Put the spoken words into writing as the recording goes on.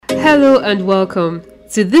Hello and welcome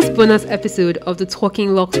to this bonus episode of the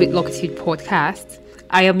Talking Locks with Locitude podcast.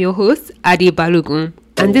 I am your host, Ade Balogun,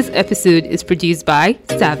 and this episode is produced by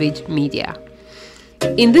Savage Media.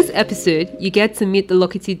 In this episode, you get to meet the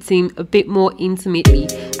Locitude team a bit more intimately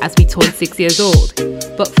as we turn 6 years old.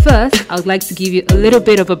 But first, I would like to give you a little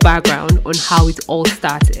bit of a background on how it all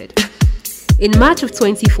started. In March of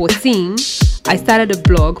 2014, I started a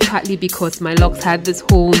blog partly because my locks had this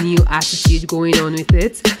whole new attitude going on with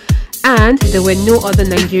it, and there were no other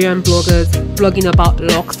Nigerian bloggers blogging about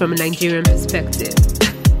locks from a Nigerian perspective.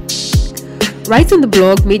 Writing the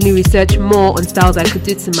blog made me research more on styles I could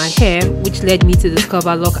do to my hair, which led me to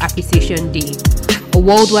discover Lock Appreciation Day, a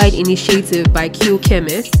worldwide initiative by Q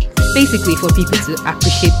Chemists, basically for people to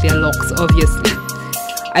appreciate their locks, obviously.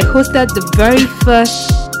 I hosted the very first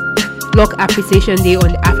Lock Appreciation Day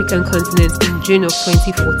on the African continent in June of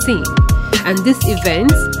 2014, and this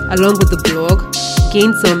event, along with the blog,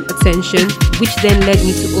 gained some attention, which then led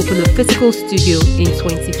me to open a physical studio in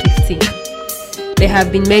 2015. There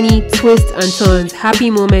have been many twists and turns, happy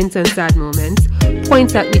moments and sad moments,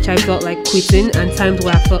 points at which I felt like quitting, and times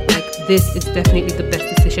where I felt like this is definitely the best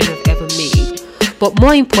decision I've ever made. But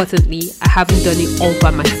more importantly, I haven't done it all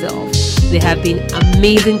by myself. There have been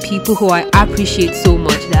amazing people who I appreciate so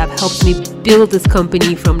much that have helped me build this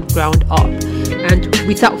company from the ground up. And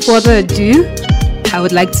without further ado, I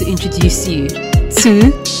would like to introduce you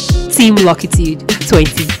to Team Locitude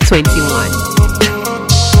 2021.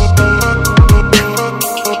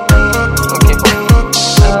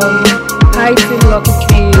 Hi Team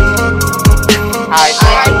Locitude. Hi.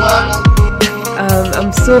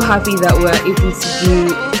 I'm so happy that we're able to do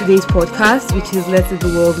today's podcast, which is Letting the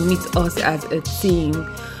World Meet Us as a Team.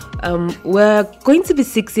 We're going to be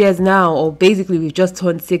 6 years now, or basically we've just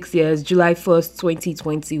turned 6 years, July 1st,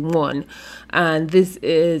 2021. And this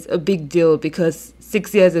is a big deal because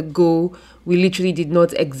 6 years ago, we literally did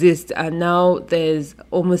not exist. And now there's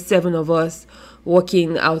almost 7 of us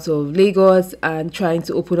working out of Lagos and trying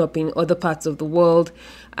to open up in other parts of the world.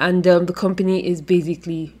 And the company is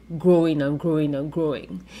basically growing and growing and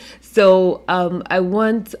growing. So I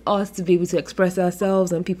want us to be able to express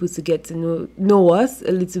ourselves and people to get to know us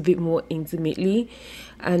a little bit more intimately.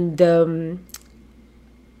 And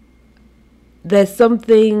there's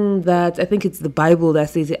something that I think it's the Bible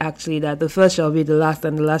that says it actually, that the first shall be the last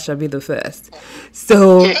and the last shall be the first.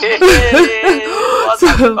 So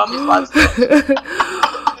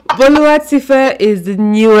Boluwatife is the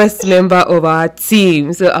newest member of our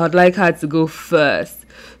team, so I would like her to go first.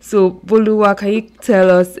 So Boluwa, can you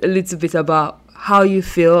tell us a little bit about how you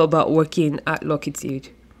feel about working at Locitude?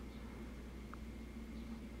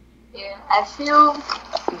 Yeah, I feel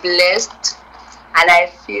blessed, and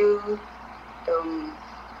I feel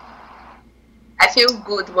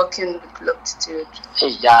good working with Locitude.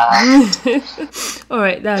 Yeah. All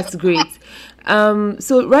right, that's great.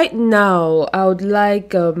 So right now, I would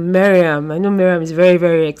like Miriam. I know Miriam is very,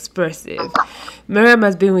 very expressive. Miriam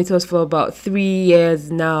has been with us for about 3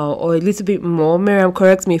 years now, or a little bit more. Miriam,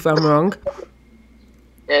 correct me if I'm wrong.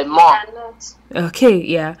 More. Okay,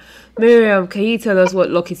 yeah. Miriam, can you tell us what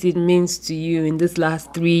Locitude means to you in this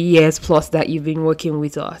last 3 years plus that you've been working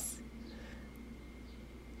with us?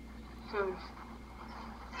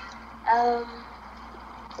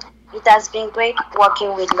 It has been great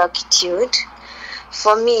working with Locitude.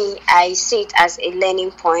 For me, I see it as a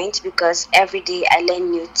learning point because every day I learn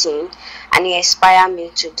new things and it inspires me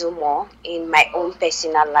to do more in my own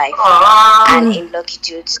personal life and in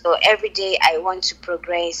Locitude. So every day I want to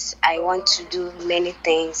progress, I want to do many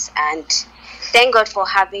things, and thank God for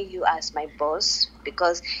having you as my boss,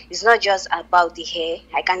 because it's not just about the hair.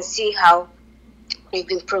 I can see how you've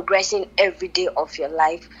been progressing every day of your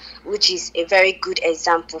life, which is a very good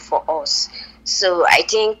example for us. So I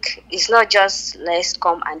think it's not just let's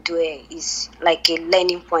come and do it, it's like a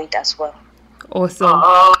learning point as well. Awesome.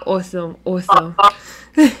 Awesome.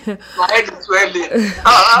 My head is swelling.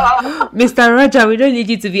 Mr. Roger, we don't need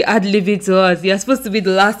you to be ad-libbing to us. You're supposed to be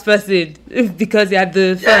the llast person because you're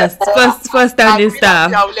the first standing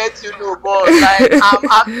staff. I'll let you know, but like I'm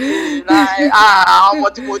happy, I'm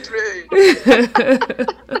motivated.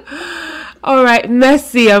 All right,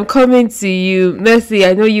 Mercy, I'm coming to you. Mercy,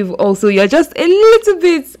 I know you're just a little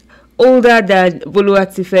bit older than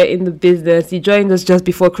Boluwatife in the business. You joined us just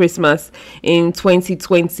before Christmas in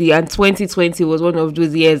 2020, and 2020 was one of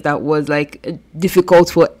those years that was like difficult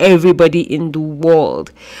for everybody in the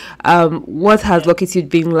world. What has Locitude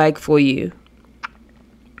been like for you?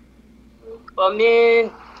 For me,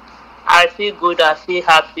 I feel good, I feel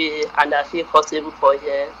happy, and I feel comfortable for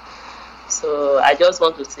here. So I just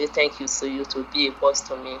want to say thank you to you to be a boss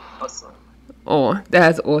to me also. Oh,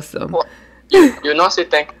 that's awesome. What? You not say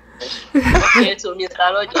thank you. Okay, to Mr.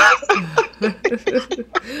 Rogers.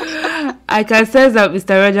 I can sense that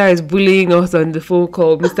Mr. Roger is bullying us on the phone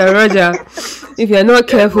call. Mr. Roger, if you're not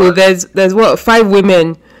careful, there's 5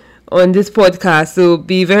 women on this podcast, so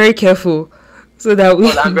be very careful so that we.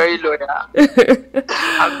 Well, I'm very loyal.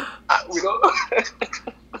 We don't.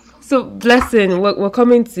 So, Blessing, we're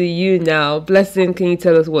coming to you now. Blessing, can you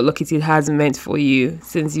tell us what Lucky Tube has meant for you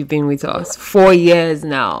since you've been with us? 4 years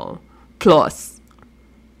now, plus.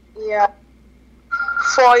 Yeah,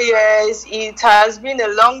 4 years. It has been a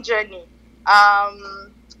long journey.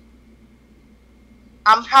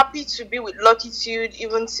 I'm happy to be with Luckitude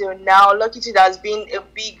even till now. Luckitude has been a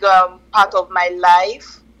big part of my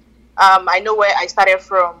life. I know where I started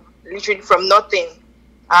from, literally from nothing.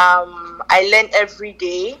 I learn every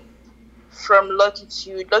day from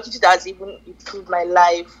Luckitude. Luckitude has even improved my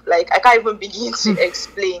life. Like, I can't even begin to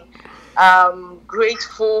explain.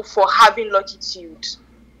 Grateful for having Luckitude,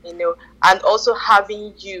 and also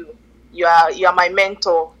having you. You are my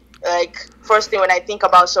mentor. Like, first thing when I think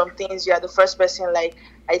about some things, you are the first person like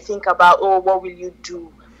I think about, oh, what will you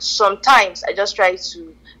do? Sometimes I just try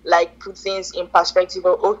to like put things in perspective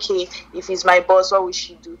of, okay, if he's my boss, what will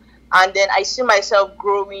she do? And then I see myself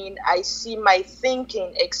growing. I see my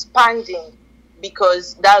thinking expanding,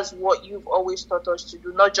 because that's what you've always taught us to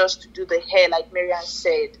do, not just to do the hair, like Marian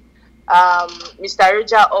said. Mr.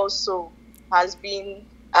 Roger also has been,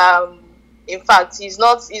 in fact, he's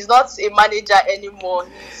not a manager anymore.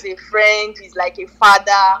 He's a friend. He's like a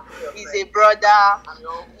father. He's a brother.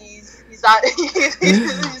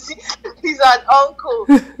 He's an uncle.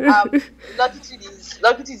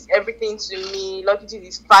 Luckitude is everything to me. Luckitude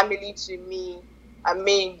is family to me. I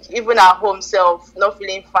mean, even at home self, not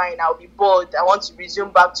feeling fine, I'll be bored. I want to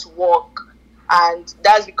resume back to work, and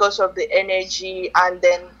that's because of the energy, and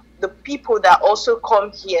then the people that also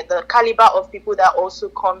come here, the caliber of people that also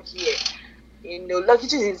come here.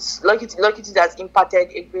 Luckitude has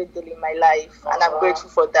impacted a great deal in my life, and I'm grateful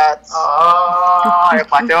for that.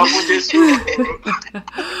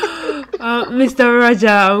 Mr. Roger,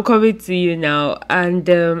 I'm coming to you now, and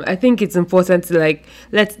I think it's important to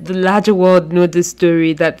let the larger world know the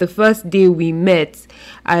story that the first day we met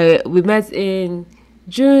in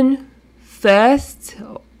June 1st,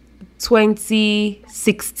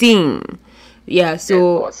 2016. Yeah,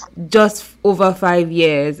 so just over 5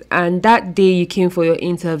 years. And that day you came for your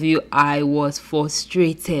interview, I was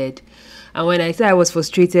frustrated. And when I say I was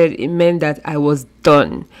frustrated, it meant that I was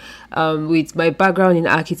done. With my background in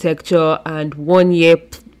architecture and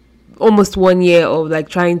almost 1 year of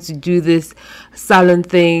trying to do this salon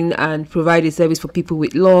thing and provide a service for people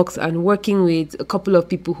with locks, and working with a couple of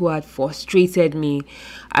people who had frustrated me,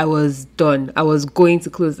 I was done. I was going to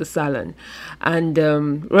close the salon. And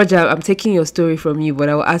Roger, I'm taking your story from you, but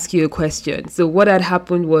I will ask you a question. So what had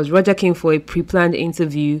happened was Roger came for a pre-planned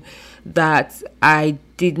interview that I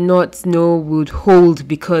did not know would hold,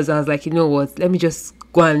 because I was like, you know what, let me just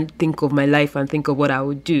go and think of my life and think of what I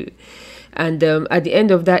would do. And at the end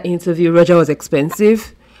of that interview, Roger was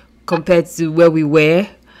expensive compared to where we were.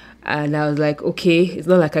 And I was like, okay, it's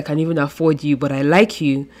not like I can even afford you, but I like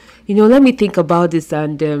you. Let me think about this,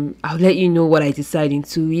 and I'll let you know what I decide in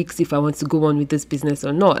 2 weeks if I want to go on with this business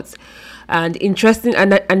or not. And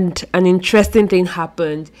an interesting thing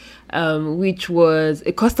happened, which was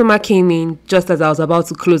a customer came in just as I was about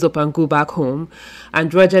to close up and go back home,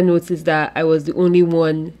 and Roger noticed that I was the only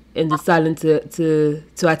one in the salon to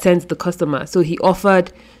attend to the customer, so he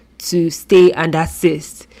offered to stay and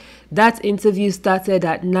assist. That interview started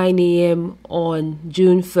at 9 a.m. on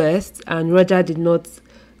June 1st, and Roger did not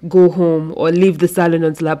go home or leave the salon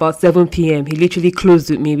until about 7 p.m. He literally closed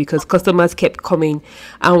with me because customers kept coming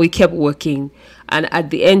and we kept working. And at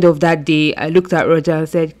the end of that day, I looked at Roger and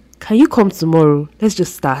said, can you come tomorrow? Let's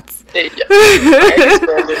just start.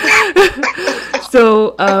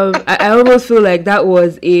 So I almost feel like that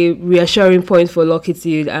was a reassuring point for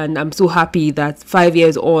Luckitude, and I'm so happy that 5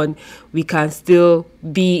 years on, we can still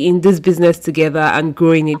be in this business together and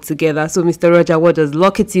growing it together. So Mr. Roger, what does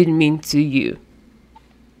Luckitude mean to you?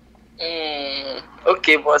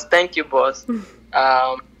 Okay, boss. Thank you, boss. Do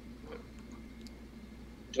I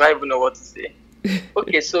even know what to say?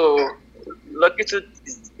 Okay, so Luckitude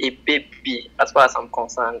is a baby as far as I'm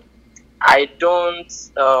concerned. I don't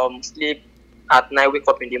sleep at night, wake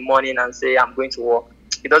up in the morning and say I'm going to work.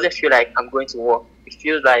 It doesn't feel like I'm going to work. It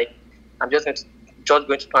feels like I'm just going to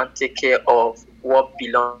try and take care of what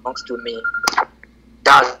belongs to me.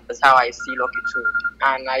 That's how I see Luckitude.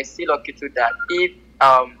 And I see Luckitude that if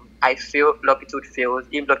I fail, Luckitude fails.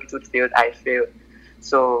 If Luckitude fails, I fail.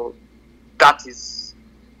 So that is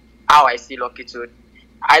how I see Lucky Tune.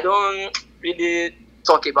 I don't really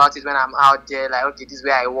talk about it when I'm out there, like, okay, this is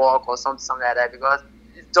where I work or something like that, because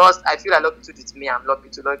it's just, I feel like Lucky Tune is me. I'm Lucky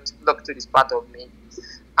Tune is part of me.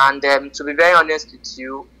 And to be very honest with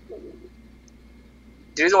you,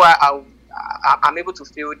 the reason why I'm able to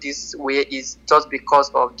feel this way is just because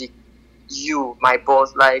of my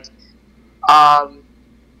boss. Like, I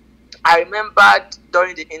remembered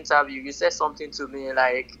during the interview, you said something to me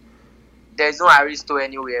like, there's no Aristo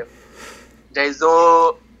anywhere. There's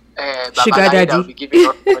no sugar daddy daddy that will be giving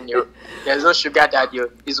us money. There's no sugar daddy.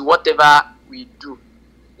 It's whatever we do.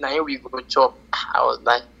 Now we go chop. I was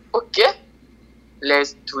like, okay,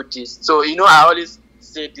 let's do this. So, I always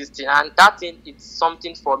say this thing, and that thing, it's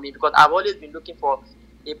something for me, because I've always been looking for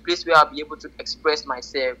a place where I'll be able to express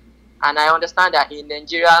myself. And I understand that in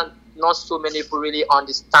Nigeria, not so many people really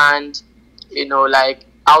understand, like,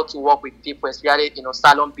 how to work with people, especially,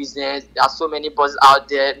 salon business. There are so many bosses out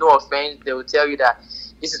there. No offense, they will tell you that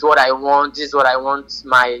this is what I want, this is what I want,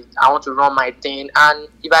 I want to run my thing. And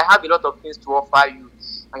if I have a lot of things to offer you,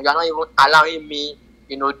 and you are not even allowing me,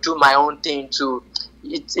 do my own thing too,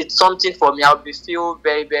 it's something for me. I'll feel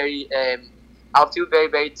very, very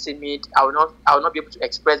timid. I will not be able to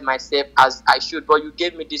express myself as I should. But you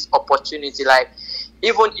gave me this opportunity. Like,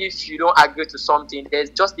 even if you don't agree to something, there's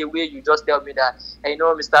just a way you just tell me that,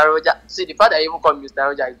 Mr. Roger. See, the fact that I even call Mr.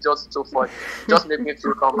 Roger is just so funny. Just make me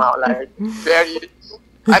feel come out like very.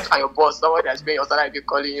 How can your boss, someone that's paying your salary, be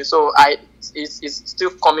calling you? So it's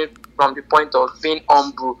still coming from the point of being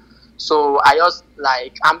humble. So I just,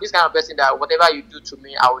 like, I'm this kind of person that whatever you do to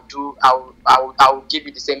me, I will give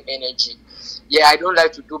you the same energy. Yeah, I don't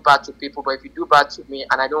like to do bad to people, but if you do bad to me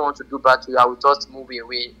and I don't want to do bad to you, I will just move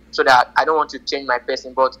away, so that I don't want to change my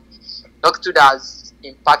person. But Lucky Tune has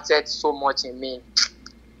impacted so much in me.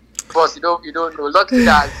 Boss, you don't know. Lucky Tune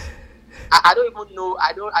has, I don't even know.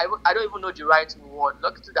 I don't even know the right word.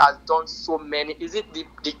 Lucky Tune has done so many. Is it the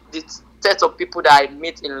set of people that I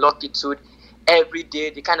meet in Lucky Tune every day?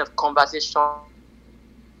 The kind of conversation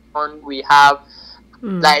we have.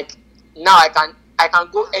 Like, now I can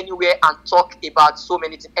go anywhere and talk about so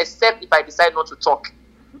many things, except if I decide not to talk.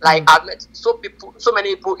 Like, I've met so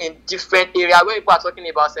many people in different areas where people are talking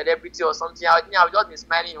about celebrity or something. I've just been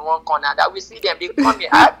smiling in one corner. That we see them, they come here.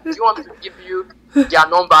 Do you want me to give you their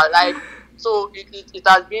number? Like, so it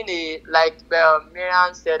has been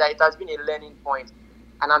Miriam said, that it has been a learning point,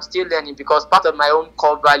 and I'm still learning, because part of my own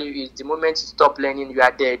core value is the moment you stop learning, you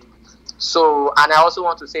are dead. So, and I also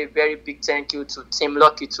want to say a very big thank you to Team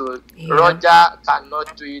Lucky Tune. Yeah. Roger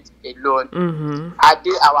cannot do it alone.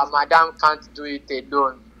 Ade, our madam, can't do it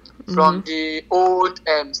alone. From the old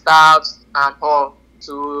staffs and all,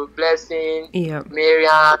 to Blessing,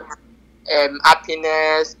 Miriam,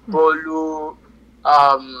 Happiness, Bolu,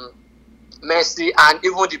 Mercy, and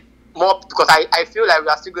even the more, because I feel like we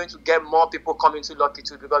are still going to get more people coming to Lucky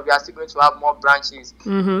Tune, because we are still going to have more branches.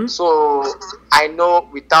 So I know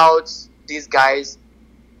without these guys,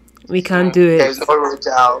 we can't do it. There's no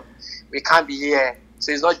Roger. We can't be here.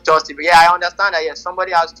 So it's not just, I understand that, yes,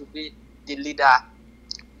 somebody has to be the leader.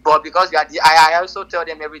 But because I also tell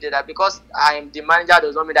them every day that because I am the manager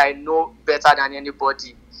does not mean that I know better than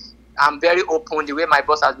anybody. I'm very open. The way my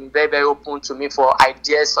boss has been very, very open to me for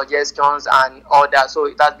ideas, suggestions, and all that. So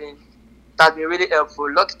it has been really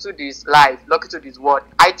helpful. Lucky Tune is live. Lucky Tune is what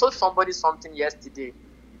I told somebody something yesterday.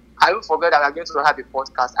 I will forget that we are going to have a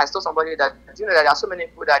podcast. I told somebody that, that there are so many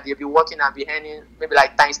people that they'll be working and be earning maybe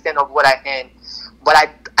like times 10 of what I earn, but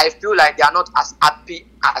I feel like they are not as happy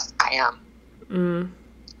as I am.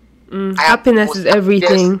 Happiness is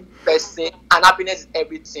everything. Person, and happiness is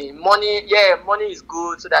everything. Money is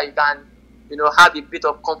good so that you can, have a bit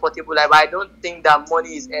of comfortable life. But I don't think that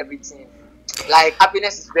money is everything. Like,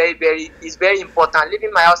 happiness is very, very important.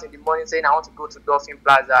 Leaving my house in the morning saying I want to go to Dolphin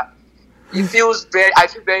Plaza, I feel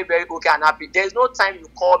very, very okay and happy. There's no time you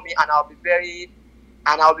call me and I'll be very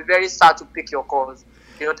sad to pick your calls.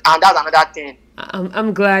 And that's another thing.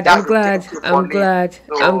 I'm glad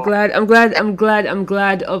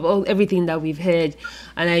of everything that we've heard,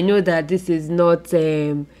 and I know that this is not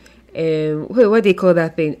what they call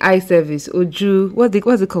that thing, eye service, what's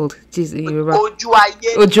it called? Jeez,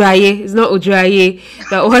 Ojuaye. It's not Ojuaye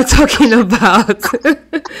that we're talking about.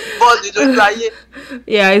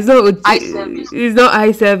 Yeah, it's not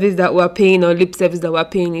eye service that we're paying, or lip service that we're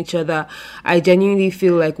paying each other. I genuinely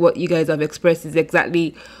feel like what you guys have expressed is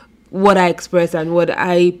exactly what I express and what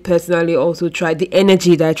I personally also tried, the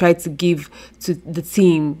energy that I tried to give to the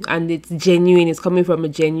team, and it's genuine, it's coming from a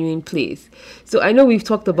genuine place. So I know we've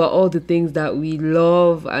talked about all the things that we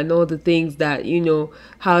love and all the things that,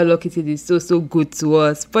 how Lucky Tune is so good to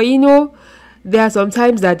us, but there are some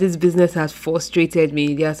times that this business has frustrated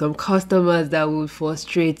me. There are some customers that will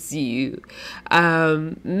frustrate you.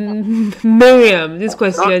 Miriam, this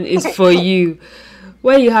question is for you.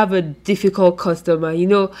 When you have a difficult customer,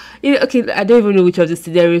 okay, I don't even know which of the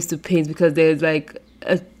scenarios to paint, because there's like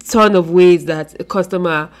a ton of ways that a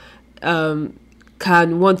customer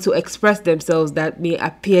can want to express themselves that may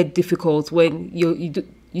appear difficult when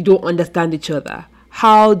you don't understand each other.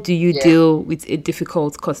 How do you deal with a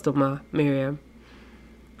difficult customer, Miriam?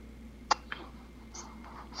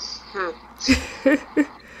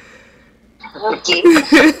 Okay,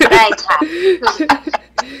 right.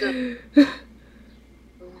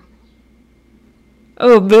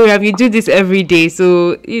 Oh, Miriam, you do this every day,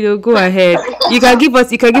 so go ahead. You can give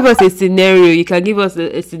us a scenario. You can give us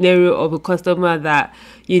a scenario of a customer that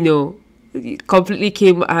completely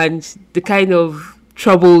came, and the kind of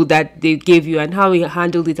trouble that they gave you, and how you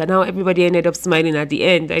handled it, and how everybody ended up smiling at the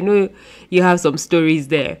end. I know you have some stories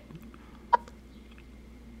there.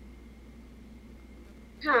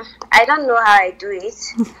 I don't know how I do it,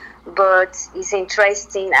 but it's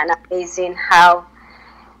interesting and amazing how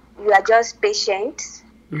you are just patient,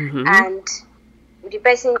 and the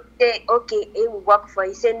person say, okay, it will work for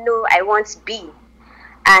you. Say, no, I want B.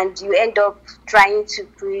 And you end up trying to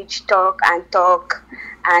preach, talk, and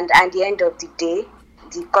at the end of the day,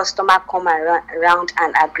 the customer come around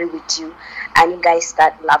and agree with you, and you guys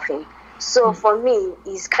start laughing. So for me,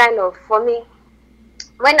 it's kind of, when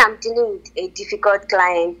I'm dealing with a difficult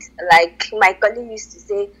client, like my colleague used to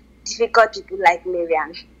say, difficult people like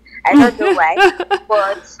Miriam. I don't know why,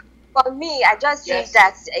 but for me, I just see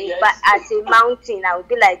that as a mountain. I would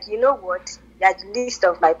be like, you know what? You're the least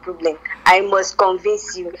of my problem. I must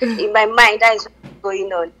convince you. In my mind, that is what's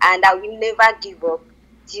going on, and I will never give up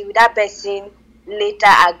till that person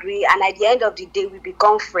later agree. And at the end of the day, we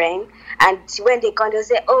become friends. And when they come, they'll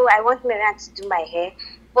say, "Oh, I want Miriam to do my hair."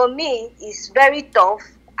 For me, it's very tough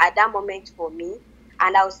at that moment for me,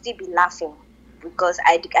 and I'll still be laughing because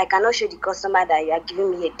I cannot show the customer that you are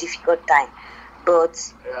giving me a difficult time.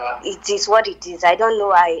 But it is what it is. I don't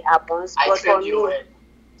know how it happens. But for me,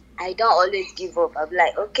 I don't always give up. I'll be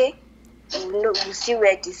like, okay, we'll see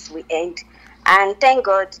where this will end. And thank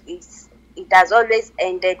God it has always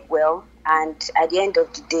ended well. And at the end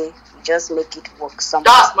of the day, we just make it work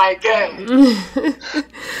somehow. That's my game.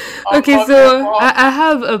 Okay, so I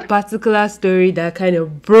have a particular story that kind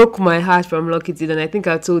of broke my heart from Lucky Tube, and I think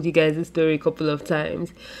I've told you guys this story a couple of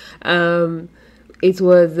times. It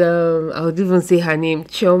was, I would even say her name,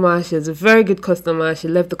 Chioma. She was a very good customer. She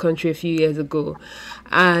left the country a few years ago.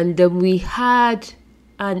 And we had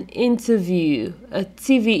an interview, a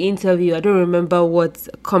TV interview. I don't remember what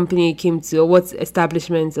company came to, or what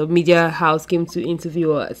establishment or media house came to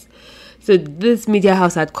interview us. So this media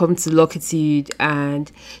house had come to Lucky Tube,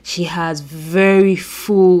 and she has very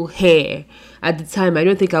full hair. At the time, I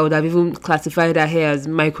don't think I would have even classified her hair as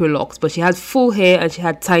micro locks, but she had full hair and she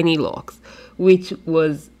had tiny locks, which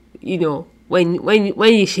was,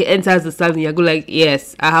 when she enters the salon, you go like,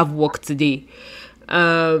 yes, I have work today.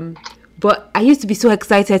 But I used to be so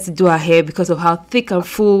excited to do her hair because of how thick and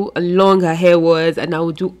full and long her hair was, and I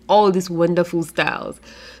would do all these wonderful styles.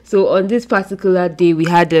 So on this particular day, we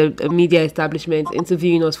had a media establishment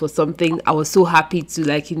interviewing us for something. I was so happy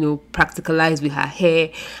to practicalize with her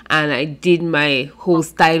hair, and I did my whole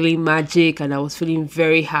styling magic, and I was feeling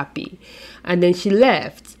very happy. And then she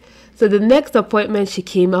left. So the next appointment she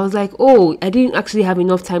came, I was like, oh, I didn't actually have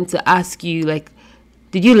enough time to ask you,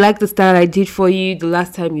 did you like the style I did for you the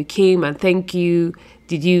last time you came? And thank you.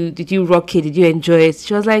 Did you rock it? Did you enjoy it?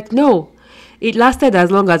 She was like, no, it lasted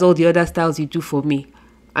as long as all the other styles you do for me.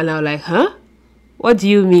 And I was like, huh? What do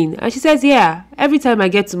you mean? And she says, yeah, every time I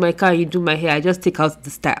get to my car and you do my hair, I just take out the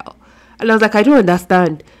style. And I was like, I don't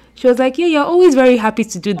understand. She was like, yeah, you're always very happy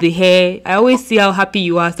to do the hair. I always see how happy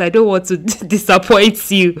you are, so I don't want to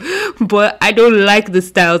disappoint you. But I don't like the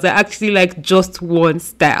styles. I actually like just one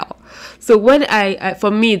style. So when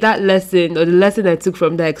for me, that lesson, or the lesson I took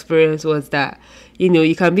from that experience, was that,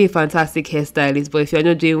 you can be a fantastic hairstylist, but if you're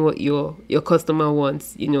not doing what your customer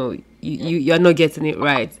wants, you're not getting it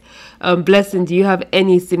right. Blessing, do you have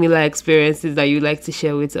any similar experiences that you'd like to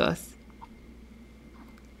share with us?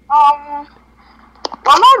 Well,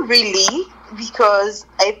 not really, because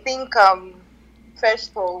I think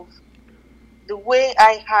first of all, the way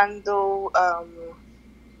I handle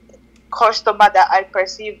customer that I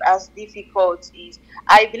perceive as difficult is,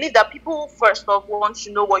 I believe that people first of all want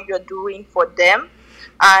to know what you're doing for them,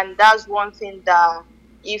 and that's one thing that,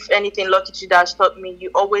 if anything, Lucky Tube has taught me.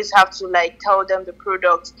 You always have to tell them the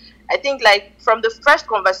product. I think from the first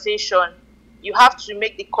conversation, you have to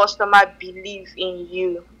make the customer believe in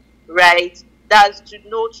you, right? that's to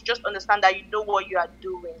just understand that you know what you are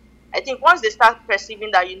doing. I think once they start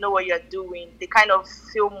perceiving that you know what you're doing, they kind of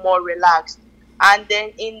feel more relaxed. And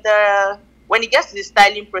then when it gets to the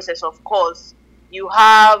styling process, of course, you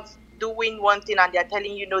have doing one thing and they're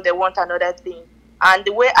telling you no, they want another thing. And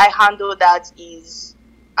the way I handle that is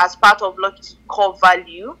as part of Lucky core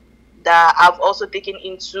value that I've also taken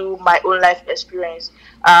into my own life experience,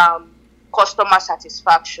 customer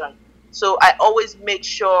satisfaction. So I always make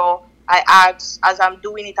sure I ask, as I'm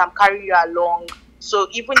doing it, I'm carrying you along. So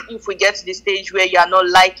even if we get to the stage where you are not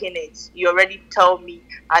liking it, you already tell me,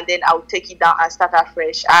 and then I'll take it down and start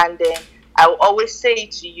afresh. And then I will always say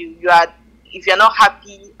to you, if you're not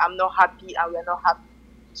happy, I'm not happy, and we're not happy.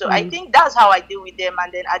 So I think that's how I deal with them.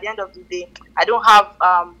 And then at the end of the day, I don't have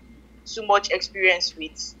too much experience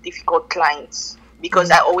with difficult clients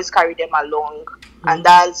because I always carry them along, and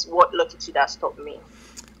that's what Luckitude has taught me.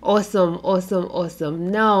 Awesome.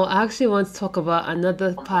 Now, I actually want to talk about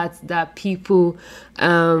another part that people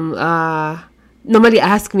normally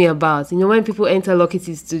ask me about. You know, when people enter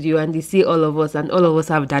Luckitude Studio and they see all of us and all of us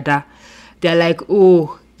have dada, they're like,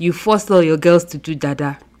 oh, you forced all your girls to do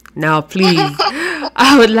dada. Now, please,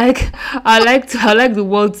 I'd like the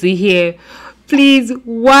world to hear. Please,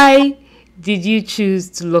 why did you choose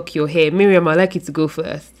to lock your hair? Miriam, I'd like you to go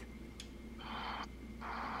first.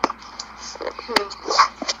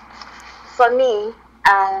 For me,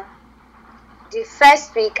 the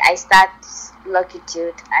first week I start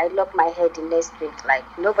Luckitude, I lock my hair the next week. Like,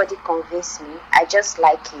 nobody convinced me. I just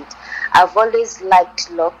like it. I've always liked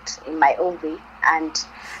locked in my own way, and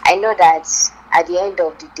I know that at the end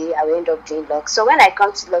of the day, I will end up doing lock. So when I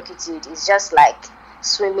come to Luckitude, it's just like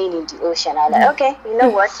swimming in the ocean. I'm like, okay, you know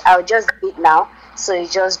what? I'll just do it now. So it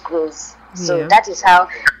just grows. So that is how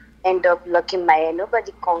I end up locking my hair.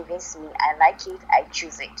 Nobody convinced me. I like it. I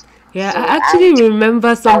choose it. Yeah, so I actually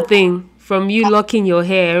remember something from you locking your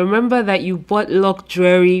hair. I remember that you bought locked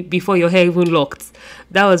jewelry before your hair even locked.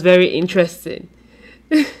 That was very interesting.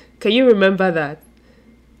 Can you remember that?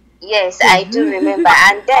 Yes, I do remember.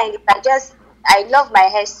 And then I love my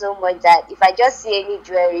hair so much that if I just see any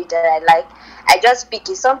jewelry that I like, I just pick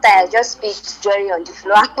it. Sometimes I just pick jewelry on the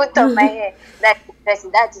floor and put on my hair. That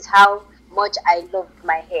is how much I love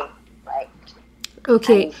my hair. Right?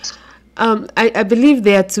 Okay. I believe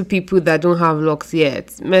there are two people that don't have locks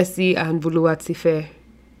yet. Mercy and Buluwatife.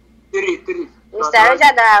 Three. Mr. Roger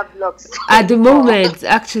don't have locks. At the moment,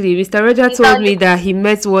 actually, Mr. Roger told me that he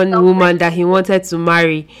met one woman that he wanted to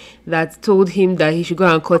marry that told him that he should go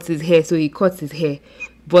and cut his hair, so he cut his hair.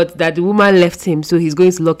 But that the woman left him, so he's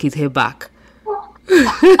going to lock his hair back.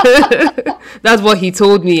 That's what he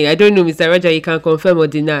told me. I don't know, Mr. Roger, you can confirm or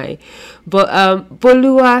deny. But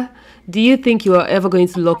Boluwa, do you think you are ever going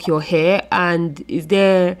to lock your hair? And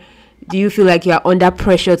do you feel like you are under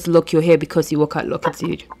pressure to lock your hair because you work at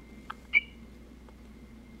Luckitude?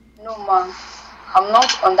 No, ma'am. I'm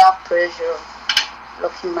not under pressure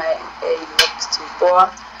locking my hair in Luckitude.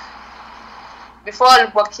 But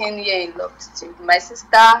before working here in Luckitude, my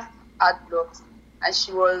sister had locks, and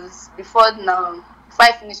she was before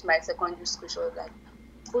I finished my secondary school, she was like,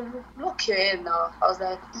 "Oh, lock your hair now." I was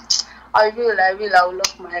like, I will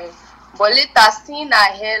lock my hair. But later, seeing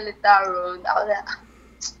her hair later on, I was like,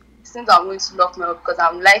 since I'm going to lock my hair because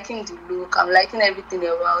I'm liking the look, I'm liking everything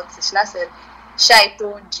about it. She said, I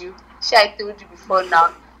told you before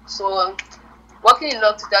now. So working in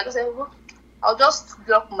Luckitude, I just said, well, I'll just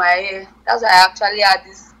lock my hair. That's why I actually had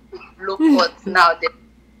this low cut now. Then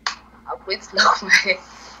I'm going to lock my hair.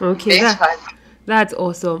 Okay, that's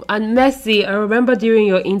awesome. And Mercy, I remember during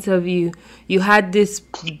your interview, you had this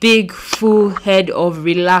big full head of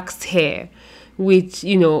relaxed hair, which,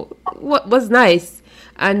 you know, what was nice.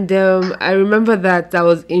 And I remember that I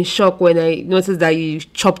was in shock when I noticed that you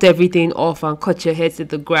chopped everything off and cut your hair to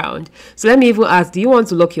the ground. So let me even ask, do you want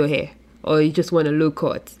to lock your hair or you just want a low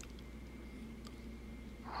cut?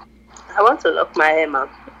 I want to lock my hair, ma'am.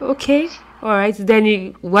 Okay. All right.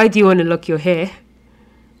 Then why do you want to lock your hair?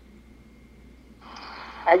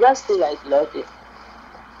 I just feel like locking.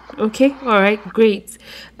 Okay. All right. Great.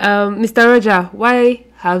 Mr. Roger, why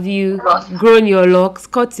have you grown your locks,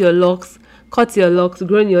 cut your locks,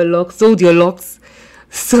 grown your locks, sold your locks?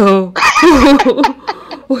 So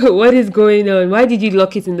what is going on? Why did you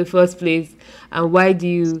lock it in the first place? And why do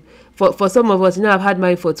you, for some of us, you know, I've had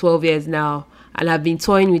mine for 12 years now, and I've been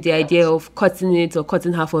toying with the idea of cutting it or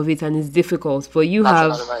cutting half of it, and it's difficult. But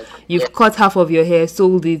you've cut half of your hair,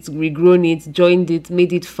 sold it, regrown it, joined it,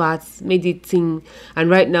 made it fat, made it thin, and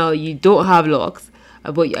right now you don't have locks.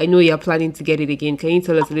 But I know you're planning to get it again. Can you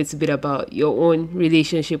tell us a little bit about your own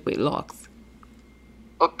relationship with locks?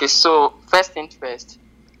 Okay, so first thing first,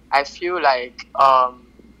 I feel like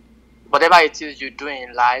whatever it is you do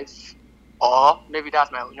in life, or maybe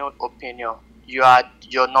that's my own opinion, you are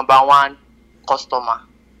your number one customer.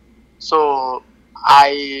 So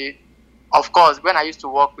of course, when I used to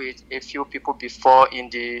work with a few people before in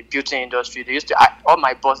the beauty industry, they used to, all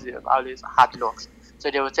my bosses always had locks. So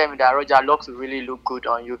they would tell me that, Roger, locks will really look good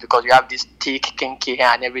on you because you have this thick, kinky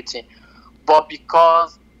hair and everything. But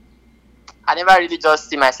because I never really just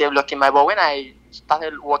see myself locking my hair, but when I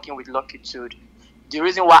started working with Lockitude, the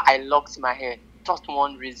reason why I locked my hair, just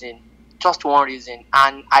one reason.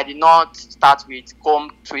 And I did not start with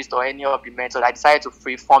comb twist or any of the method. I decided to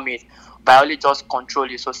freeform it, but I only just control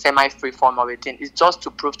it, so semi-freeform of a thing. It's just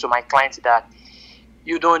to prove to my clients that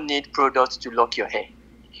you don't need products to lock your hair.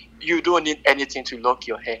 You don't need anything to lock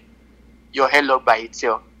your hair. Your hair lock by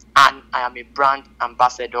itself. And I am a brand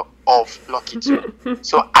ambassador of Lockitude.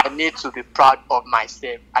 So I need to be proud of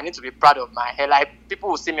myself. I need to be proud of my hair. Like, people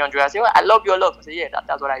will see me on the road and say, oh, I love your lock. I say, yeah,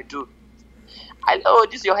 that's what I do. I know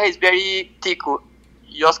your hair is very thick.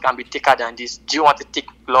 Yours can be thicker than this. Do you want a thick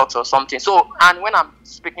locks or something? So, and when I'm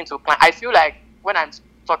speaking to a client, I feel like when I'm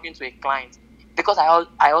talking to a client, because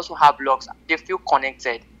I also have locks, they feel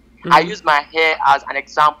connected. I use my hair as an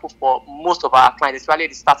example for most of our clients, especially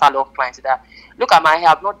the starter lock clients, that look at my hair,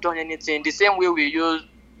 I've not done anything. The same way we use,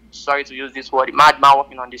 sorry to use this word, madman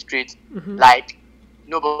walking on the street. Like,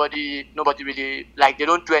 nobody really, like, they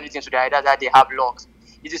don't do anything to their hair, that they have locks.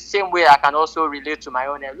 It's the same way I can also relate to my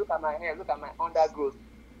own hair. Look at my hair, look at my undergrowth.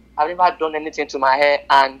 I've never done anything to my hair,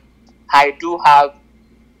 and I do have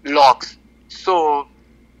locks. So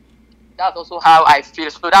that's also how I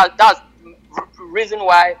feel. So that's the reason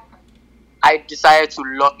why I decided to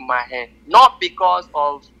lock my hair. Not because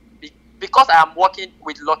I am working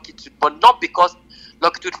with Lockitude, but not because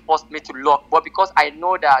Lockitude forced me to lock, but because I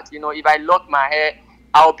know that, if I lock my hair,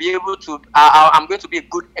 I'll be able to, I'm going to be a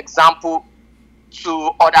good example to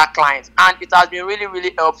other clients, and it has been really,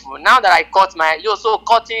 really helpful. Now that I cut my hair, so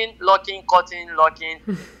cutting, locking,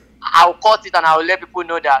 I'll cut it and I'll let people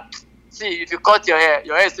know that, see, if you cut your hair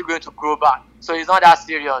is still going to grow back, so it's not that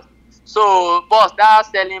serious. So, boss, that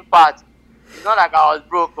selling part, it's not like I was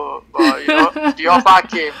broke, but the offer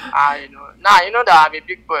came, and now that I'm a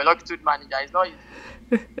big boy, Lockitude manager. It's not easy.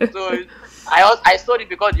 So I sold it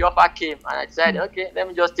because the offer came, and I decided, okay, let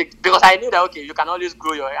me just take, because I knew that, okay, you can always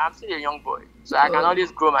grow your hair. I'm still a young boy, so I can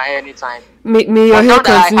always grow my hair anytime. May your hair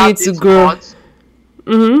continue to grow.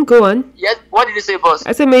 Go on. Yes, what did you say, boss?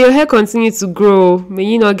 I said, may your hair continue to grow. May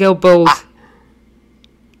you not get bald.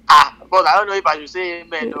 But I don't know if I should say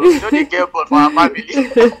amen. No, you don't get bald for our family.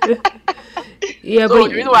 Yeah, so but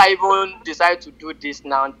the reason why I even decided to do this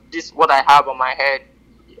now, this what I have on my head.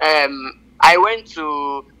 I went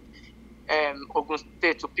to Ogun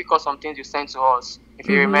State to pick up some things you sent to us, if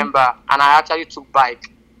you remember, and I actually took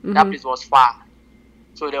bike. That place was far,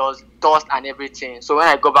 so there was dust and everything. So when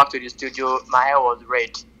I go back to the studio, my hair was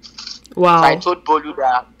red. Wow. So I told Bolu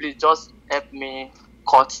that, please just help me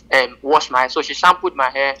wash my hair. So she shampooed my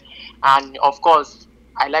hair, and of course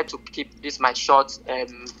I like to keep this my short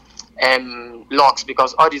locks,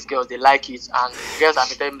 because all these girls, they like it, and girls have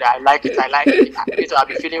been telling me that I like it. So I've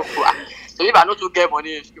been feeling cool. So if I not to get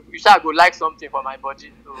money, you shall go like something for my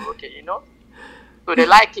body. So okay, so they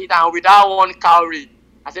like it, and without one cowrie,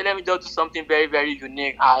 I said, let me just do something very, very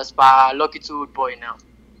unique as per Lockitude boy now.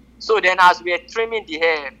 So then as we are trimming the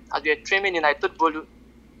hair, and I told Bolu,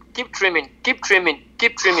 keep trimming.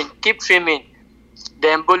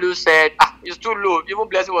 Then Bolu said, it's too low. Even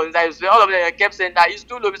Blessing was inside. So all of them kept saying that it's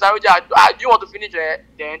too low. Mr. Roger, do you want to finish your hair?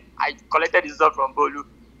 Then I collected the result from Bolu,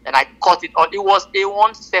 and I cut it on. It was a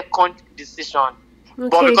 1 second decision. Okay.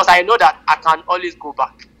 But because I know that I can always go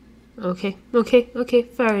back. Okay,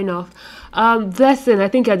 fair enough. Blessing, I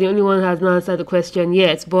think you're the only one who has not answered the question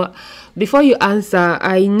yet, but before you answer,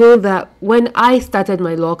 I know that when I started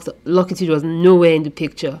my locks, Lockitude was nowhere in the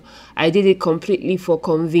picture. I did it completely for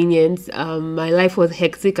convenience. My life was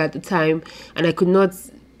hectic at the time, and I could not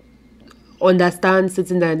understand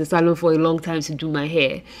sitting there in the salon for a long time to do my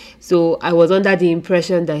hair. So I was under the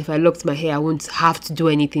impression that if I locked my hair, I wouldn't have to do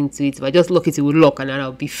anything to it. If I just lock it, it would lock, and then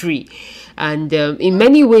I'll be free. And in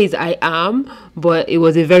many ways I am, but it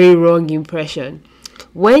was a very wrong impression.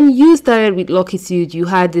 When you started with Lockitude, you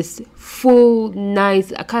had this full,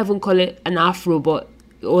 nice, I can't even call it an afro, but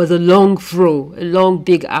it was a long fro, a long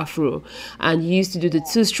big afro, and you used to do the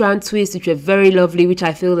 2-strand twists, which were very lovely, which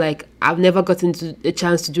I feel like I've never gotten a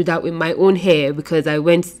chance to do that with my own hair, because I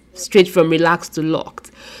went straight from relaxed to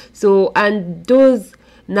locked. So, and those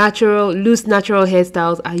loose natural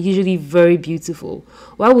hairstyles are usually very beautiful.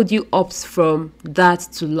 Why would you opt from that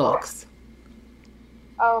to locks?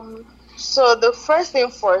 So the first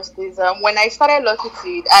thing first is when I started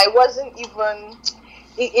Luckitude, I wasn't even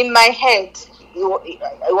in my head.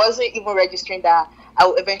 I wasn't even registering that I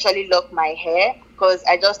will eventually lock my hair, because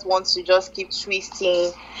I just want to just keep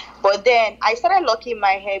twisting. But then I started locking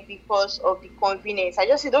my hair because of the convenience. I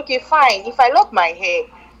just said, okay, fine. If I lock my hair,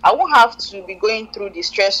 I won't have to be going through the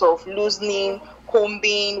stress of loosening,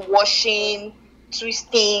 combing, washing,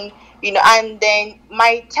 twisting, and then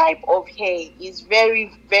my type of hair is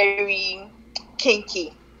very, very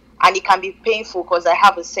kinky, and it can be painful because I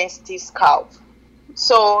have a sensitive scalp.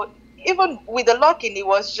 So even with the locking, it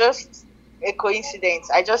was just a coincidence.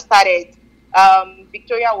 I just started.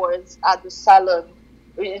 Victoria was at the salon.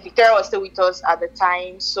 Victoria was still with us at the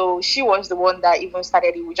time, so she was the one that even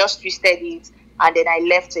started it. We just twisted it, and then I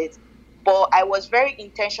left it. But I was very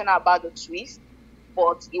intentional about the twist,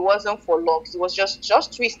 but it wasn't for locks. It was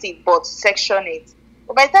just twist it, but section it.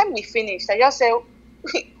 But by the time we finished, I just said,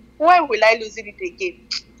 when will I lose it again?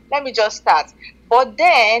 Let me just start. But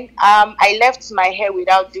then I left my hair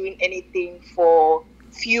without doing anything for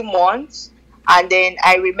few months. And then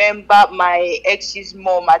I remember my ex's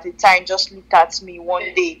mom at the time just looked at me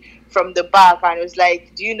one day from the back and was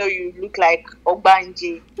like, do you know you look like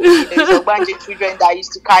Ogbanje? It's Ogbanje children that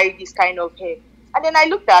used to carry this kind of hair. And then I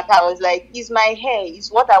looked at her, I was like, it's my hair,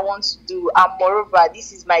 it's what I want to do. And moreover,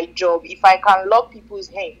 this is my job. If I can lock people's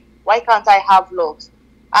hair, why can't I have locks?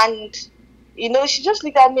 And, she just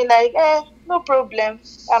looked at me like, no problem.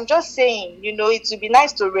 I'm just saying, it would be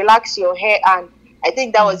nice to relax your hair. And I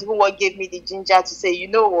think that was even what gave me the ginger to say, you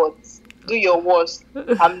know what, do your worst.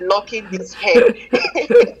 I'm locking this hair.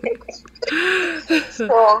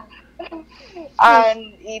 So,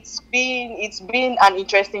 and it's been an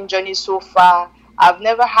interesting journey so far. I've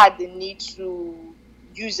never had the need to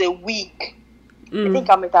use a wig. I think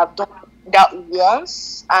I might have done that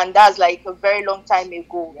once, and that's like a very long time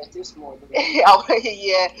ago.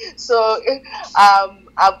 Yeah. So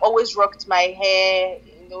I've always rocked my hair.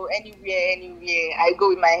 Anywhere I go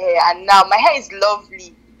with my hair, and now my hair is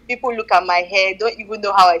lovely. People look at my hair, don't even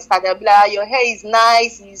know how I started. I'm like, your hair is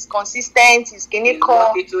nice, it's consistent, it's skinny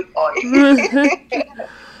core.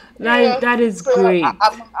 That is so great.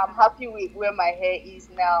 I'm happy with where my hair is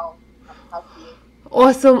now. I'm happy.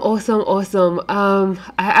 Awesome. I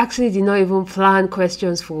actually did not even plan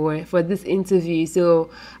questions for this interview, so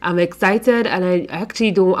I'm excited, and I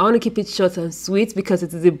want to keep it short and sweet because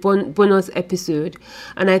it is a bonus episode.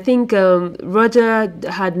 And I think Roger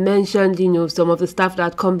had mentioned, some of the stuff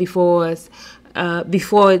that come before us,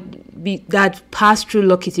 that passed through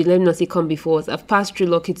Luckitude. Let me not say come before us. I've passed through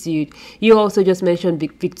Luckitude. You also just mentioned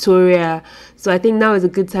Victoria, so I think now is a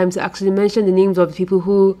good time to actually mention the names of the people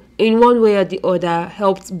who, in one way or the other,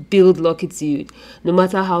 helped build Luckitude, no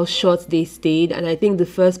matter how short they stayed. And I think the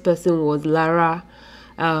first person was Lara.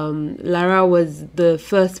 Lara was the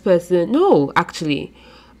first person. No, actually,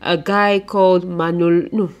 a guy called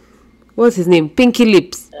what's his name? Pinky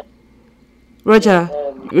Lips. Roger,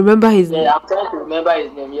 remember his name? Yeah, I'm trying to remember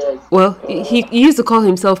his name, yes. Well, he used to call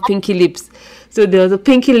himself Pinky Lips. So there was a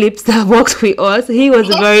Pinky Lips that worked with us. He was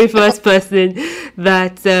the very first person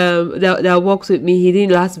that worked with me. He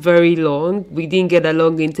didn't last very long. We didn't get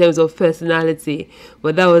along in terms of personality.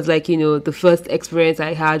 But that was like, the first experience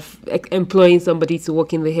I had employing somebody to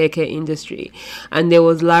work in the hair care industry. And there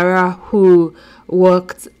was Lara, who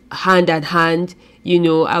worked hand in hand.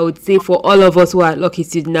 I would say for all of us who are at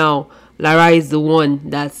Luckitude now, Lara is the one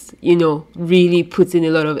that's, really puts in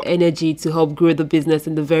a lot of energy to help grow the business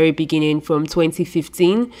in the very beginning from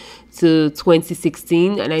 2015 to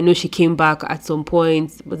 2016. And I know she came back at some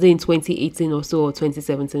point, was it in 2018 or so, or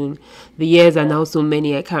 2017? The years are now so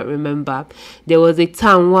many, I can't remember. There was a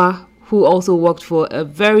Tanwa who also worked for a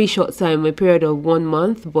very short time, a period of 1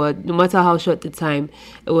 month, but no matter how short the time,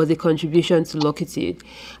 it was a contribution to Luckitude.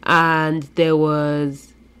 And there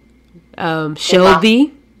was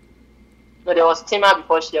Shelby. No, there was Tima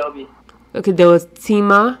before Shelby. Okay, there was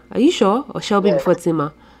Tima. Are you sure? Or Shelby before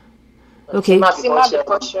Tima? Okay. Tima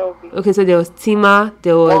before Shelby. Okay, so there was Tima.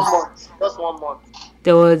 There was 1 month. Just 1 month.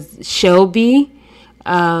 There was Shelby.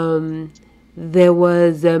 There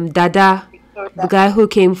was Dada, the guy who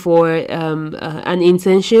came for an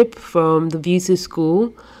internship from the beauty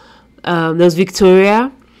school. There was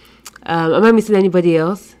Victoria. Am I missing anybody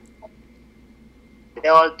else?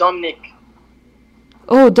 There was Dominic.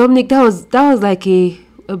 Oh, Dominic, that was like a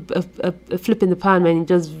flip in the pan, man.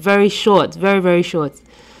 Just very short, very, very short.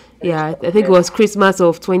 Yeah, I think it was Christmas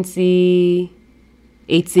of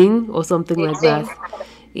 2018 or something like that.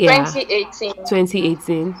 Yeah,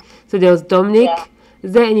 2018. So there was Dominic. Yeah.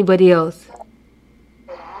 Is there anybody else?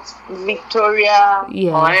 Victoria.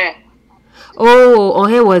 Yeah. Oh,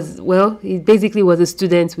 Ohe he basically was a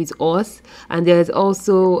student with us. And there's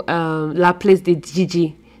also Laplace de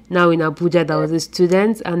Gigi, now in Abuja, that was a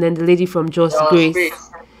student. And then the lady from Jos,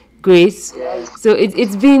 Grace. So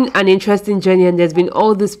it's been an interesting journey, and there's been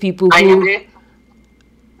all these people who...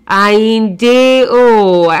 Ainde,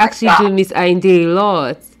 I actually do miss Ainde a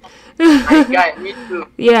lot. Me too.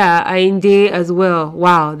 Yeah, Ainde as well.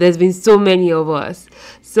 Wow, there's been so many of us.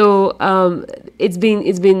 So it's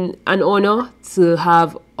been an honor to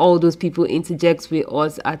have all those people interject with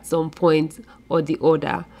us at some point or the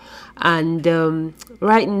other. And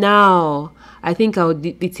right now, I think I would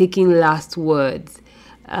be taking last words.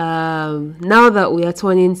 Now that we are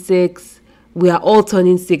turning 6, we are all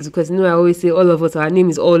turning 6, because I always say all of us, our name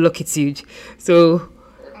is all Luckitude. So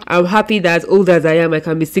I'm happy that as old as I am, I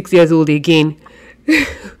can be 6 years old again.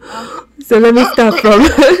 So let me start from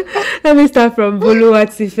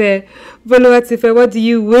Boluwatife. Boluwatife, what do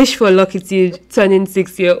you wish for Luckitude turning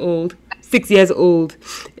 6 years old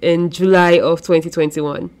in July of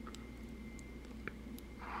 2021?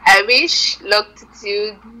 I wish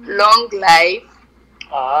Luckitude long life,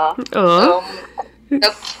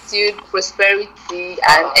 Luckitude, prosperity,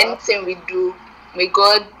 and anything we do, may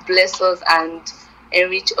God bless us and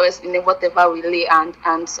enrich us in whatever we lay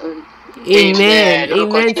hands on. Amen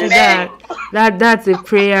to that. That's a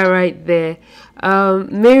prayer right there.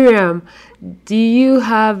 Miriam, do you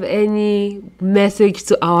have any message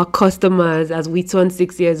to our customers as we turn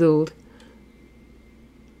 6 years old?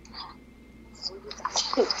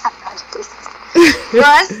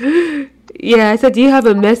 Yeah, I said, do you have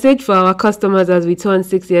a message for our customers as we turn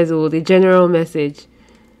 6 years old? A general message.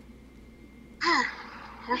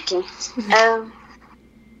 Okay.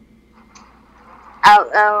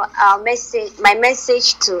 Our message, my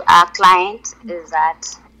message to our clients is that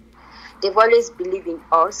they've always believed in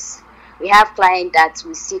us. We have clients that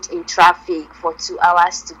will sit in traffic for 2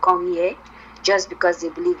 hours to come here just because they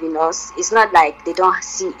believe in us. It's not like they don't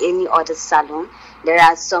see any other salon. There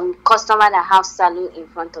are some customers that have salon in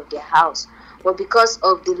front of their house, but because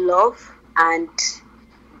of the love and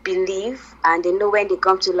belief, and they know when they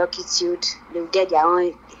come to Luckitude, they'll get their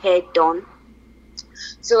own hair done.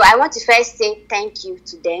 So I want to first say thank you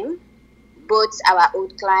to them, both our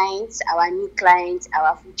old clients, our new clients,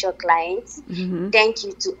 our future clients. Mm-hmm. Thank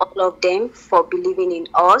you to all of them for believing in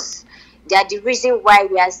us. They are the reason why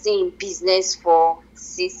we are staying in business for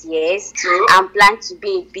 6 years and plan to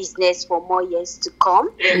be in business for more years to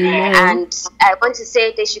come. Amen. And I want to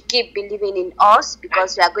say they should keep believing in us,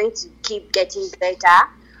 because we are going to keep getting better.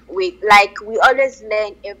 We always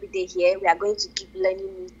learn every day here. We are going to keep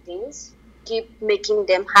learning new things, keep making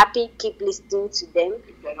them happy, keep listening to them,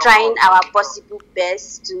 trying our possible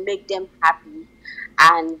best to make them happy.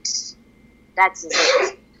 And that is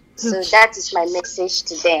it. So that is my message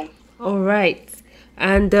to them. All right.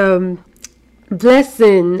 And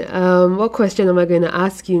Blessing, what question am I going to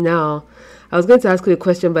ask you now? I was going to ask you a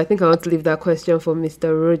question, but I think I want to leave that question for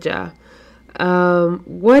Mr. Roger.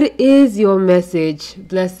 What is your message,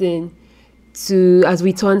 Blessing, to as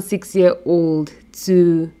we turn 6 years old,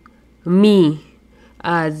 to me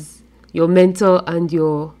as your mentor and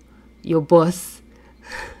your boss?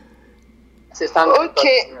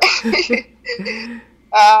 Okay.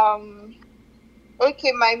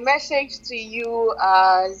 Okay, my message to you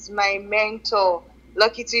as my mentor,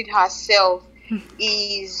 Luckitude herself,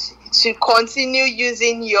 is to continue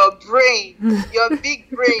using your brain, your big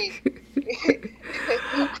brain.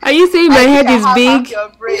 Are you saying my head is big? Your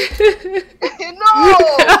brain. No,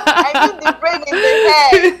 I mean the brain in the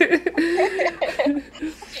head.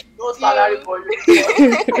 No salary for you.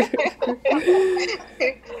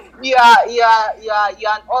 You are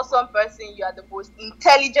an awesome person. You are the most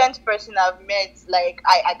intelligent person I've met. Like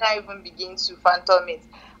I can't even begin to fathom it.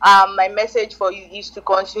 My message for you is to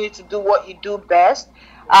continue to do what you do best.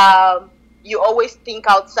 You always think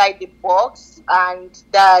outside the box, and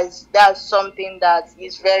that's something that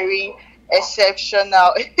is very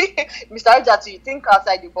exceptional. Mr. Ajatu, you think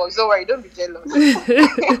outside the box. Don't worry, don't be jealous.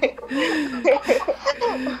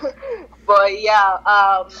 But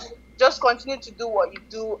yeah, just continue to do what you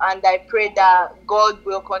do, and I pray that God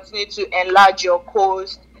will continue to enlarge your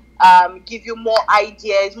coast, give you more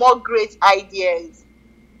ideas, more great ideas.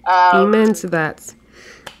 Amen to that.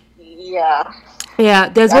 Yeah. Yeah,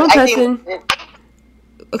 there's one person.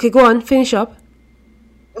 Okay, go on, finish up.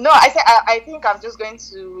 No, I think I'm just going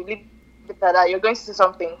to leave it at that. You're going to say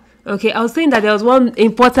something. Okay, I was saying that there was one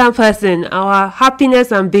important person, our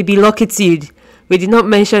Happiness and Baby Luckitude. We did not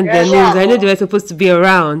mention their names. I know they were supposed to be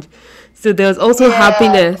around. So there was also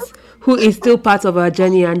Happiness, who is still part of our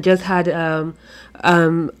journey and just had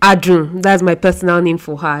Adrun. That's my personal name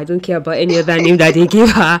for her. I don't care about any other name that they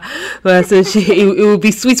give her. But so it will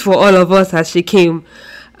be sweet for all of us as she came.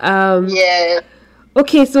 Yeah.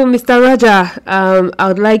 Okay, so Mr. Raja, I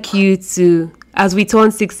would like you to, as we turn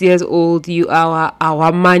 6 years old, you are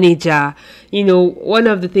our manager. You know, one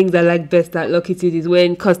of the things I like best at Luckitude is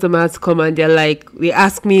when customers come and they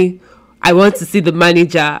ask me, I want to see the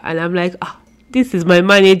manager. And I'm like, this is my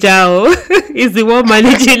manager. He's the one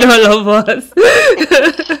managing all of us.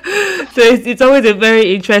 So it's always a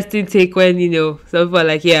very interesting take when, some people are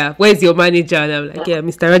like, yeah, where's your manager? And I'm like, yeah,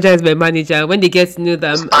 Mr. Raja is my manager. And when they get to know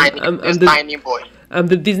that I'm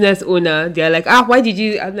the business owner, they're like, why did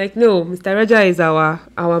you? I'm like, no, Mr. Raja is our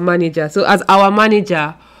manager. So as our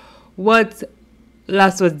manager, what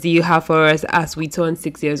last words do you have for us as we turn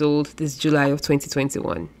 6 years old this July of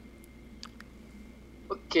 2021?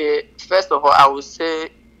 Okay, first of all, I would say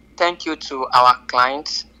thank you to our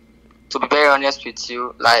clients. To be very honest with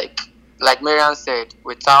you, like Marian said,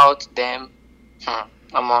 without them,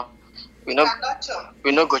 we no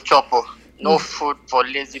go chop. No food for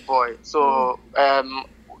lazy boy. So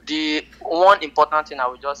the one important thing I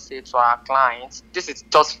would just say to our clients, this is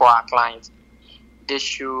just for our clients, they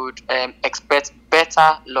should expect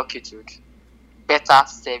better Luckitude, better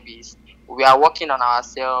service. We are working on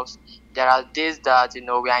ourselves. There are days that we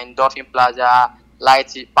are in Dolphin Plaza,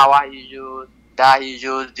 light power issues, that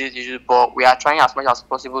issues, this issue, but we are trying as much as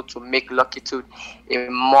possible to make Luckitude a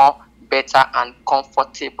more better and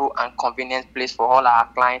comfortable and convenient place for all our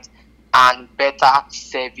clients, and better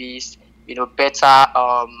service, better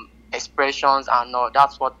expressions and all.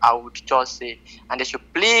 That's what I would just say. And they should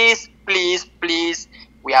please,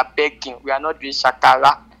 we are begging. We are not doing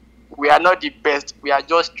shakara. We are not the best. We are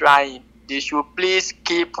just trying. They should please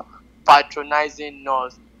keep patronizing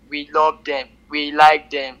us. We love them. We like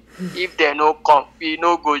them. If they no come, we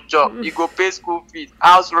no go job. We go pay school fees,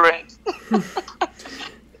 house rent.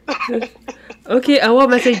 Okay, and what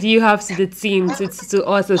message do you have to the team, to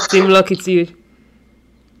us as Team Luckitude?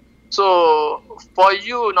 So for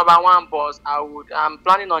you, number one, boss, I'm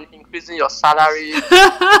planning on increasing your salary.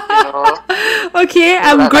 Okay,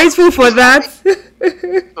 I'm grateful for that.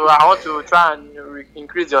 So I want to try and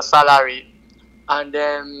increase your salary. And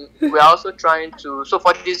then we are also trying to, so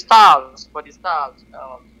for the staffs,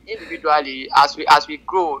 individually, as we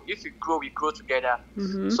grow, if we grow, we grow together.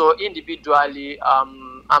 Mm-hmm. So individually,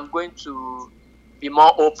 I'm going to be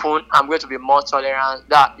more open. I'm going to be more tolerant.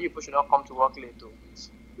 That people should not come to work late.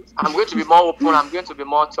 I'm going to be more open. I'm going to be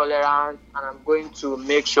more tolerant, and I'm going to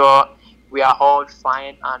make sure we are all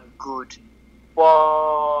fine and good.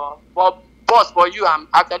 Boss, for you, I'm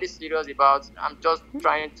actually serious about. I'm just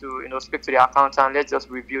trying to, speak to the accountant. Let's just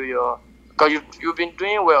review because you've been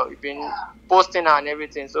doing well. You've been posting and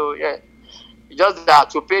everything. So yeah, just that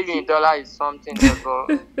to pay you in dollars is something as well.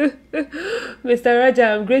 Mr.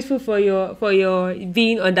 Raja, I'm grateful for your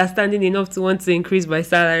being understanding enough to want to increase my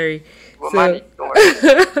salary. Well, money, don't worry.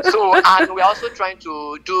 So, and we're also trying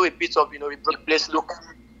to do a bit of replace look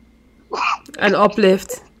and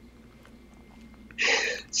uplift.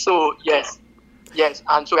 So yes,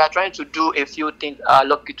 and so we are trying to do a few things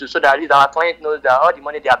Luckitude, so that at least our client knows that all the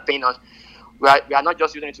money they are paying us, we are not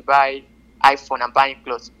just using it to buy iPhone and buying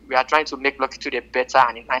clothes. We are trying to make Luckitude a better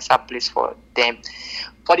and a nicer place for them.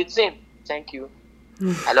 For the team, thank you.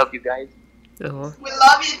 I love you guys. Oh. We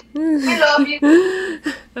love you. We love you.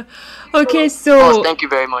 Okay, so thank you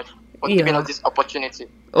very much for giving us this opportunity.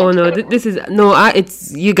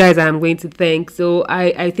 It's you guys I'm going to thank. So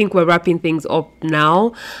I think we're wrapping things up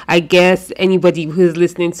now. I guess anybody who's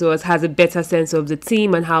listening to us has a better sense of the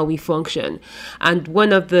team and how we function. And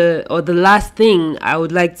the last thing I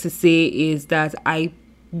would like to say is that I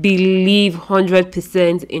believe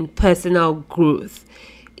 100% in personal growth.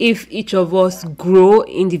 If each of us grow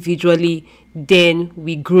individually, then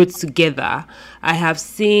we grow together. I have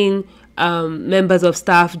seen members of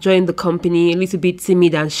staff join the company a little bit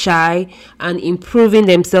timid and shy, and improving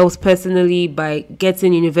themselves personally by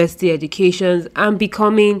getting university educations and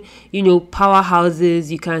becoming,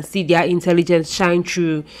 powerhouses. You can see their intelligence shine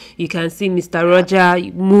through. You can see Mr. Raja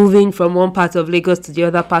moving from one part of Lagos to the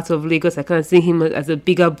other part of Lagos. I can see him as a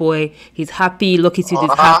bigger boy. He's happy. Luckitude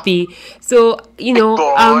is happy. So,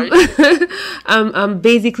 I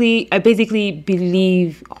basically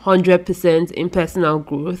believe 100% in personal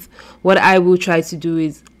growth. What I will try to do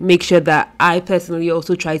is make sure that I personally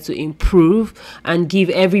also try to improve and give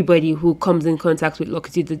everybody who comes in contact with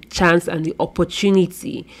Luckitude the chance and the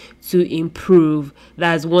opportunity to improve.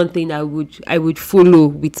 That's one thing I would follow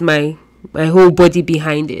with my my whole body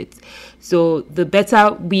behind it. So the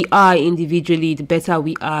better we are individually, the better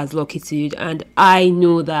we are as Luckitude. And I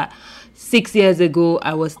know that 6 years ago,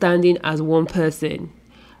 I was standing as one person.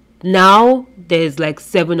 Now there's like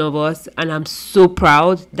 7 of us, and I'm so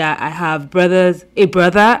proud that I have a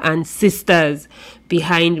brother and sisters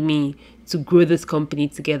behind me to grow this company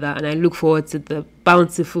together. And I look forward to the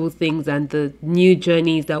bountiful things and the new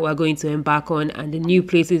journeys that we're going to embark on and the new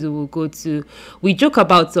places we will go to. We joke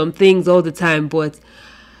about some things all the time, but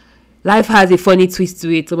life has a funny twist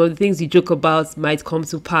to it. Some of the things you joke about might come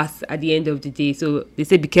to pass at the end of the day. So they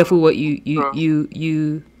say be careful what you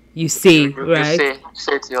say, right?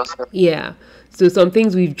 Say it to yourself. Yeah. So some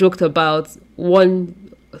things we've joked about,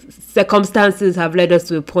 circumstances have led us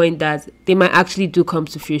to a point that they might actually do come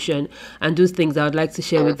to fruition, and those things I would like to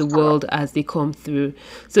share with the world as they come through.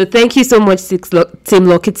 So thank you so much, Team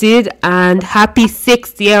Luckitude, and happy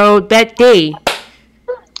 6th-year-old birthday.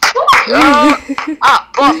 Boss,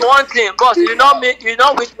 one thing, boss, you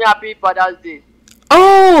don't wish me happy Father's Day.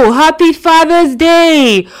 Oh, happy Father's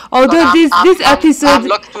Day! Although this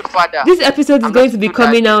episode is going to be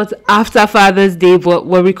coming out after Father's Day, but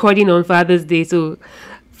we're recording on Father's Day, so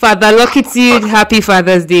Father Luckitude, happy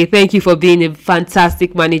Father's Day. Thank you for being a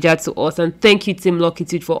fantastic manager to us, and thank you, Team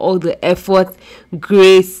Luckitude, for all the effort,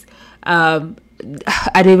 grace, I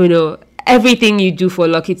don't even know, everything you do for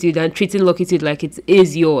Luckitude and treating Luckitude like it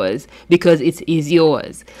is yours, because it is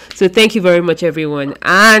yours. So thank you very much, everyone,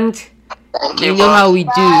 and you know how we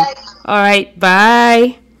do. All right,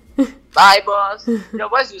 bye. Bye, boss. Your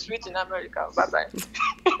voice is sweet in America. Bye-bye.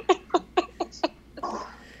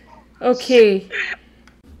 Okay.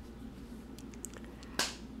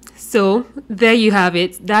 So there you have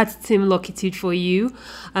it. That's Team Luckitude for you.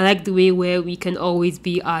 I like the way where we can always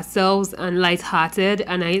be ourselves and lighthearted.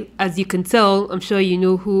 And as you can tell, I'm sure you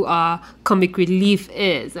know who our comic relief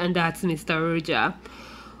is, and that's Mr. Roja.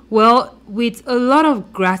 Well, with a lot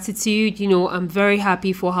of gratitude, I'm very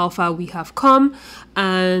happy for how far we have come.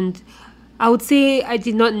 And I would say I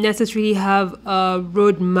did not necessarily have a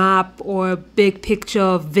roadmap or a big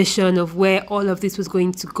picture vision of where all of this was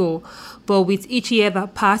going to go. But with each year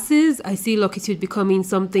that passes, I see Luckitude becoming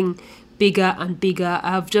something bigger and bigger.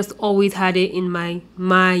 I've just always had it in my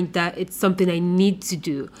mind that it's something I need to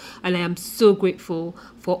do. And I am so grateful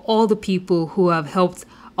for all the people who have helped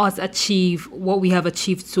us achieve what we have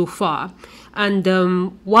achieved so far. And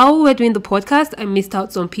while we were doing the podcast, I missed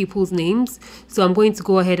out some people's names. So I'm going to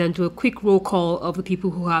go ahead and do a quick roll call of the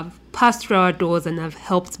people who have passed through our doors and have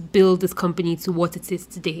helped build this company to what it is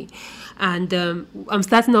today. And I'm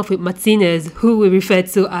starting off with Martinez, who we referred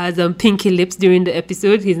to as Pinky Lips during the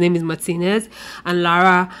episode. His name is Martinez. And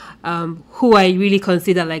Lara, who I really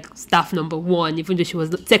consider like staff number 1, even though she was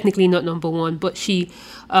technically not number 1, but she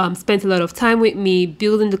spent a lot of time with me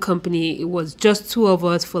building the company. It was just 2 of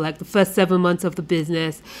us for like the first 7 months of the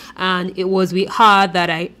business, and it was with her that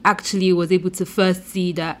I actually was able to first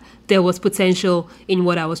see that there was potential in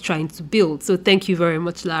what I was trying to build. So thank you very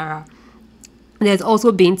much, Lara. There's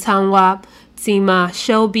also been Tanwa, Tima,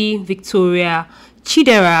 Shelby, Victoria,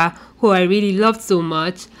 Chidera, who I really loved so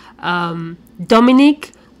much,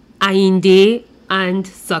 Dominic, Ainde, and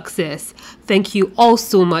Success. Thank you all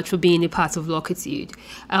so much for being a part of Luckitude.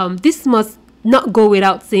 This must not go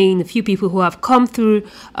without saying a few people who have come through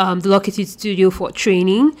the Luckitude studio for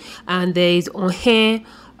training. And there is on here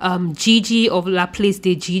Gigi of La Place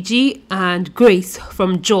de Gigi and Grace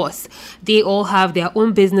from Joss. They all have their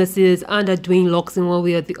own businesses and are doing locks in one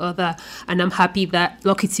way or the other. And I'm happy that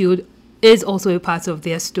Luckitude is also a part of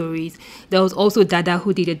their stories. There was also Dada,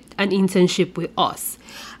 who did an internship with us.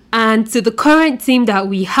 And to the current team that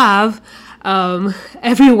we have,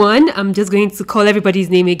 everyone, I'm just going to call everybody's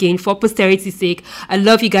name again for posterity's sake. I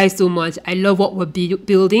love you guys so much. I love what we're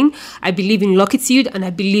building. I believe in Luckitude, and I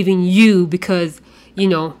believe in you, because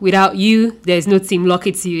without you, there's no Team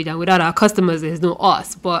Luckitude, and without our customers, there's no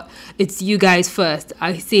us. But it's you guys first.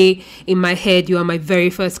 I say in my head, you are my very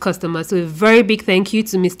first customer. So a very big thank you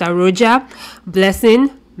to Mr. Roja, Blessing,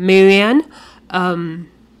 Marianne,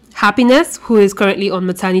 Happiness, who is currently on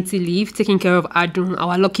maternity leave, taking care of Adun,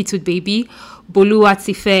 our Luckitude baby,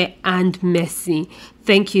 Boluwatife, and Mercy.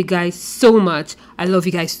 Thank you guys so much. I love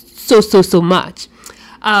you guys so much.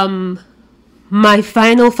 My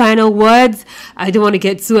final words, I don't want to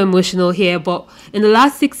get too emotional here, but in the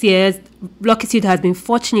last 6 years, Luckitude has been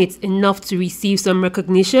fortunate enough to receive some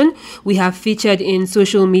recognition. We have featured in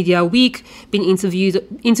Social Media Week, been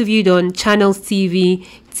interviewed on Channels TV,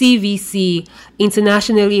 TVC,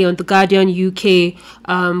 internationally on The Guardian UK.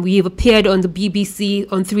 We have appeared on the BBC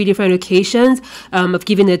on 3 different occasions. I've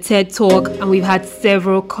given a TED Talk, and we've had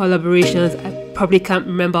several collaborations. I probably can't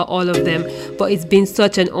remember all of them, but it's been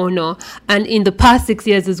such an honor. And in the past 6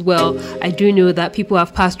 years as well, I do know that people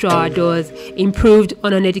have passed through our doors, improved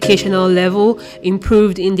on an educational level,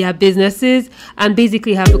 improved in their businesses, and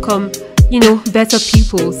basically have become, better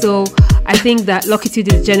people. So I think that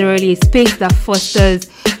Luckitude is generally a space that fosters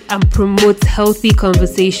and promotes healthy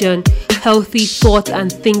conversation, healthy thought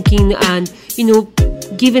and thinking, and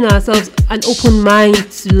giving ourselves an open mind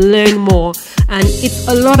to learn more. And it's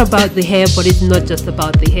a lot about the hair, but it's not just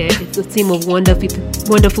about the hair. It's a team of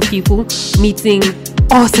wonderful people meeting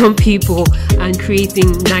awesome people and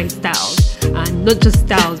creating nice styles, and not just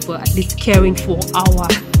styles, but at least caring for our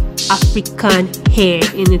African hair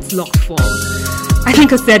in its locked form. I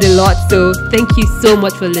think I said a lot, so thank you so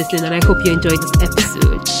much for listening, and I hope you enjoyed this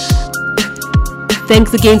episode.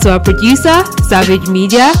 Thanks again to our producer, Savage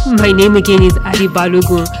Media. My name again is Adi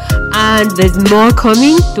Balogun, and there's more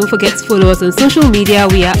coming. Don't forget to follow us on social media.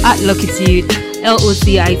 We are at Luckitude,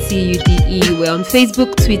 LOCITUDE. We're on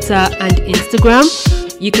Facebook, Twitter, and Instagram.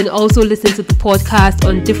 You can also listen to the podcast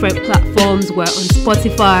on different platforms. We're on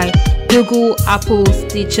Spotify, Google, Apple,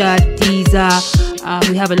 Stitcher, Deezer.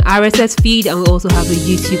 We have an RSS feed, and we also have a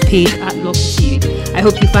YouTube page at Luckitude. I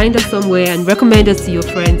hope you find us somewhere and recommend us to your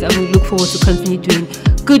friends, and we look forward to continue doing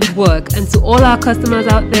good work. And to all our customers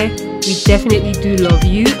out there, we definitely do love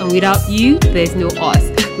you, and without you, there's no us.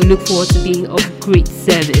 We look forward to being of great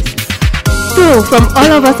service. So, from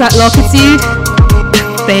all of us at Luckitude,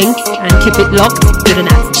 thanks, and keep it locked with an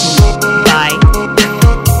attitude.